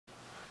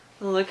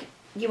Look,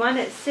 you want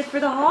to sit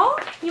for the haul?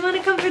 You want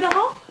to come for the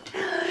haul?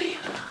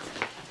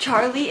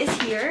 Charlie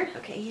is here.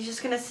 Okay, he's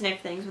just gonna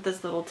sniff things with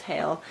his little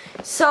tail.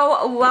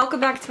 So,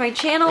 welcome back to my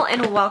channel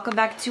and welcome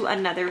back to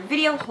another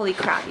video. Holy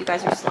crap, you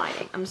guys are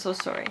sliding. I'm so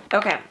sorry.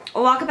 Okay,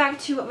 welcome back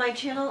to my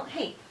channel.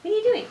 Hey, what are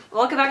you doing?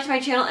 Welcome back to my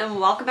channel and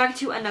welcome back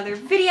to another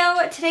video.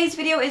 Today's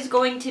video is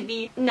going to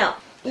be,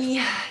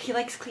 yeah, he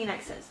likes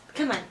Kleenexes.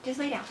 Come on, just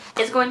lay down.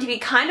 It's going to be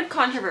kind of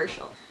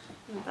controversial.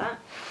 Like that.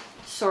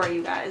 Sorry,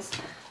 you guys.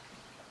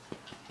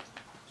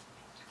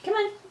 Come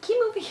on, keep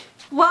moving.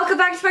 Welcome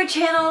back to my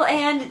channel,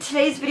 and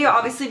today's video,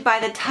 obviously by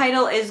the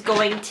title, is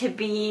going to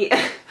be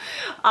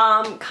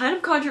kind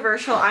of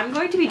controversial. I'm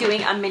going to be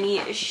doing a mini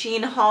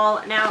Shein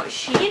haul. Now,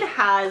 Shein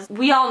has,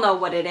 we all know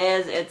what it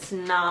is. It's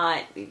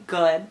not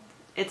good.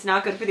 It's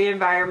not good for the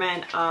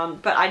environment,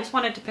 but I just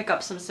wanted to pick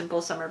up some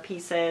simple summer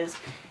pieces,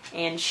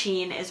 and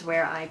Shein is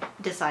where I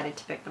decided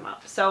to pick them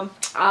up. So,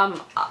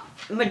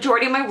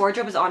 majority of my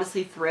wardrobe is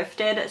honestly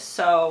thrifted,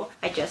 so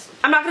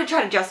I'm not going to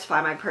try to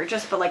justify my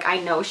purchase, but like I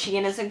know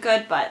Shein isn't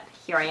good, but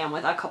here I am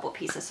with a couple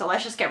pieces. So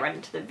let's just get right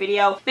into the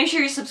video. Make sure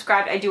you're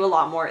subscribed. I do a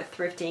lot more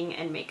thrifting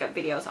and makeup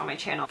videos on my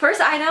channel. First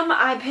item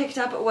I picked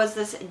up was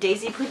this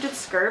daisy printed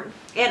skirt,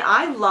 and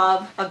I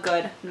love a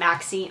good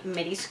maxi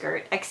midi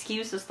skirt.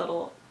 Excuse this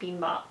little bean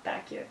bop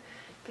back here,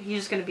 but he's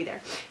just gonna be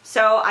there.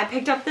 So I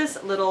picked up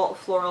this little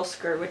floral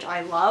skirt, which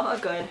I love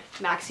a good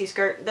maxi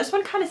skirt. This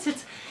one kind of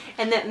sits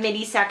in the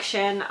midi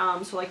section,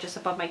 so like just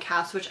above my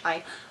calves, which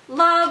I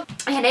love.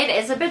 And it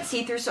is a bit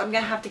see-through, so I'm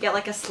gonna have to get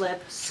like a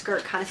slip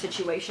skirt kind of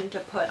situation to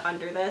put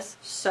under this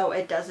so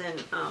it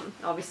doesn't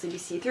obviously be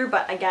see-through.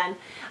 But again,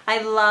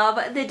 I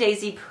love the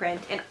daisy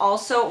print. And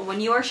also,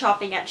 when you are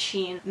shopping at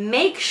Shein,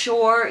 make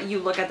sure you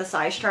look at the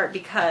size chart,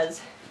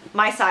 because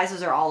my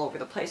sizes are all over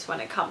the place when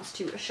it comes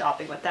to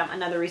shopping with them.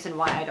 Another reason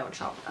why I don't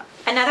shop with them.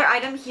 Another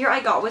item here I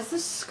got was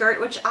this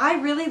skirt, which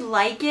I really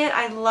like it.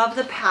 I love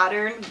the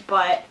pattern,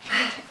 but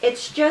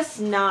it's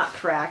just not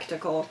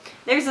practical.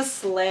 There's a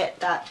slit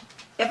that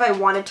if I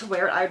wanted to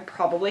wear it, I'd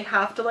probably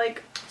have to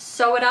like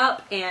sew it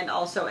up, and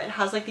also it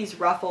has like these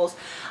ruffles.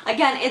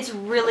 Again, it's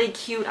really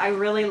cute. I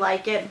really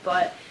like it,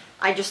 but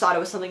I just thought it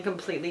was something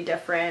completely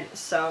different.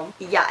 So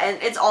yeah,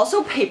 and it's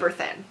also paper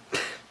thin.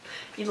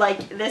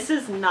 Like, this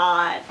is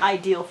not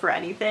ideal for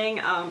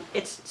anything.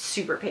 It's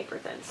super paper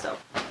thin, so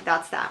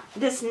that's that.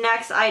 This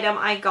next item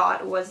I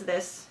got was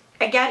this.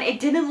 Again, it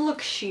didn't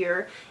look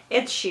sheer.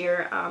 It's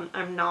sheer.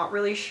 I'm not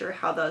really sure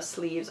how the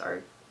sleeves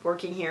are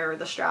working here, or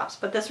the straps,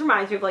 but this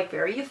reminds me of like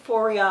very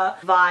Euphoria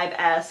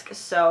vibe-esque.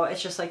 So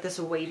it's just like this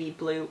wavy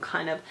blue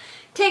kind of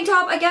tank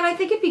top. Again, I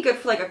think it'd be good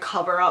for like a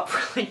cover up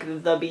for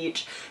like the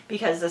beach,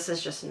 because this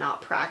is just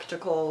not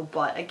practical,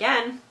 but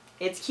again,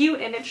 it's cute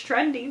and it's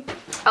trendy.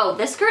 Oh,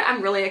 this skirt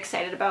I'm really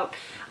excited about.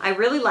 I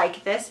really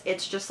like this.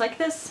 It's just like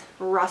this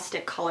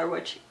rustic color,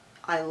 which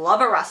I love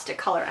a rustic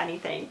color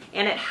anything.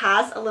 And it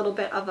has a little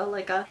bit of a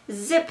like a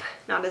zip,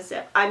 not a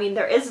zip. I mean,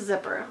 there is a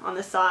zipper on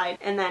the side,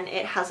 and then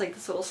it has like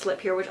this little slip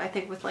here, which I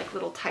think with like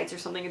little tights or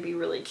something would be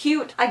really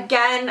cute.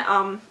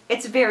 Again,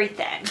 it's very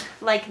thin.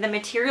 Like, the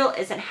material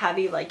isn't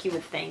heavy like you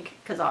would think,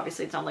 because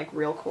obviously it's not like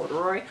real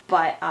corduroy.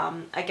 But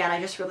again, I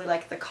just really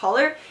like the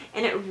color,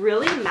 and it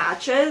really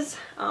matches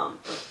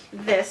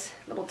this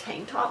little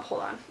tank top.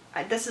 Hold on.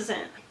 This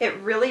isn't. It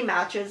really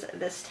matches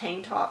this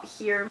tank top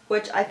here,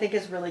 which I think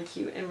is really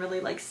cute and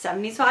really like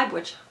 70s vibe,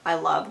 which I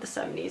love the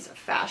 70s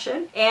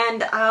fashion.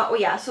 And oh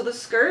yeah, so the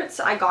skirts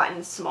I got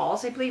in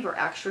smalls, I believe, or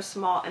extra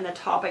small, and the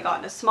top I got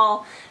in a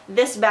small.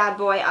 This bad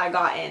boy I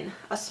got in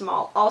a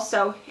small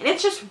also, and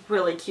it's just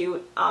really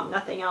cute.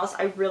 Nothing else.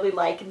 I really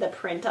like the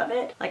print of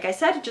it. Like I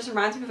said, it just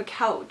reminds me of a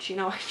couch, you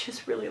know. I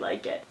just really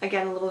like it.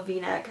 Again, a little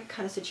v-neck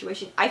kind of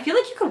situation. I feel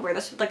like you could wear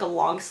this with like a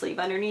long sleeve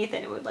underneath,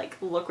 and it would like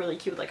look really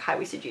cute with like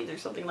high-waisted jeans or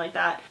something like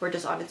that, or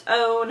just on its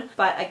own.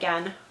 But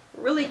again,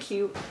 really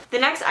cute. The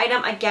next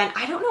item, again,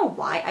 I don't know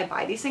why I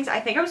buy these things. I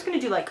think I was going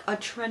to do like a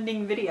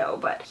trending video,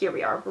 but here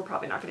we are. We're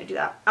probably not going to do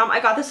that. I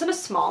got this in a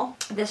small.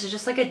 This is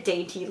just like a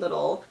dainty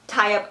little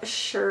tie-up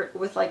shirt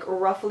with like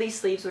ruffly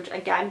sleeves, which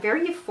again,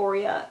 very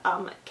Euphoria.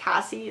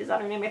 Cassie, is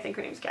that her name? I think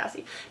her name's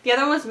Cassie. The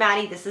other one was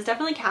Maddie. This is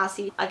definitely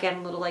Cassie. Again,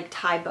 a little like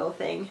tie bow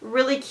thing.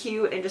 Really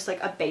cute, and just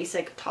like a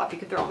basic top you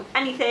could throw on with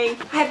anything.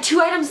 I have two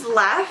items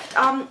left.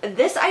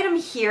 This item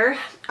here,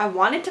 I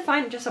wanted to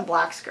find just a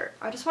black skirt.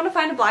 I just want to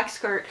find a black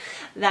skirt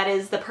that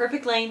is the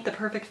perfect length, the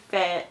perfect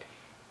fit,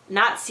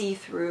 not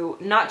see-through,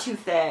 not too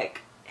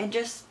thick, and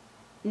just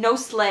no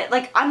slit.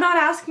 Like, I'm not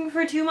asking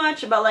for too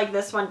much, but like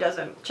this one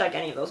doesn't check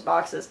any of those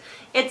boxes.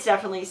 It's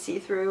definitely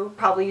see-through.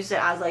 Probably use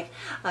it as like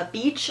a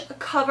beach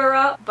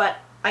cover-up, but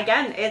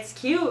again, it's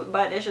cute,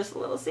 but it's just a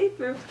little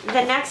see-through.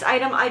 The next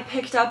item I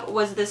picked up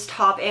was this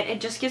top, and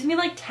it just gives me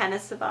like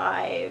tennis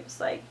vibes,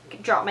 like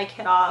drop my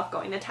kid off,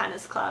 going to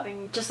tennis club,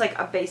 and just like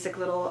a basic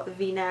little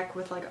v-neck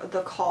with like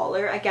the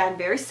collar. Again,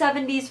 very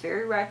 70s,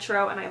 very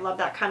retro, and I love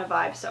that kind of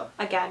vibe. So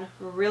again,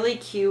 really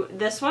cute.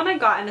 This one I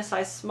got in a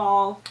size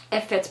small.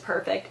 It fits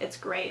perfect. It's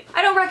great.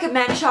 I don't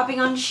recommend shopping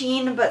on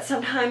Shein, but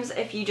sometimes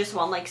if you just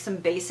want like some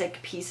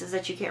basic pieces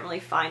that you can't really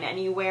find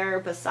anywhere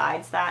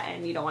besides that,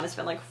 and you don't want to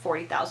spend like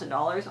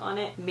 $40,000 on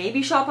it,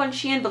 maybe shop on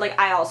Shein. But like,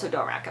 I also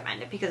don't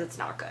recommend it because it's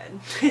not good.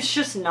 It's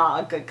just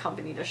not a good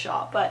company to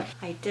shop, but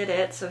I did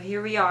it, so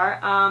here we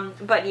are.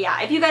 But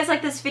yeah, if you guys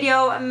like this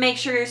video, make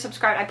sure you're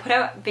subscribed. I put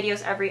out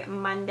videos every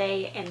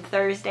Monday and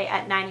Thursday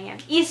at 9 a.m.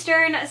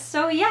 Eastern.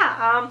 So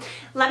yeah,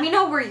 let me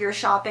know where you're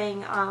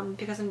shopping,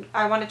 because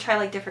I want to try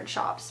like different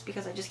shops,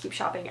 because I just keep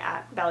shopping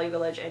at Value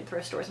Village and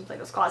thrift stores and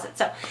Plato's Closet.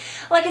 So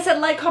like I said,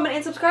 like, comment,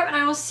 and subscribe, and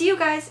I will see you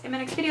guys in my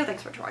next video.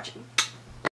 Thanks for watching.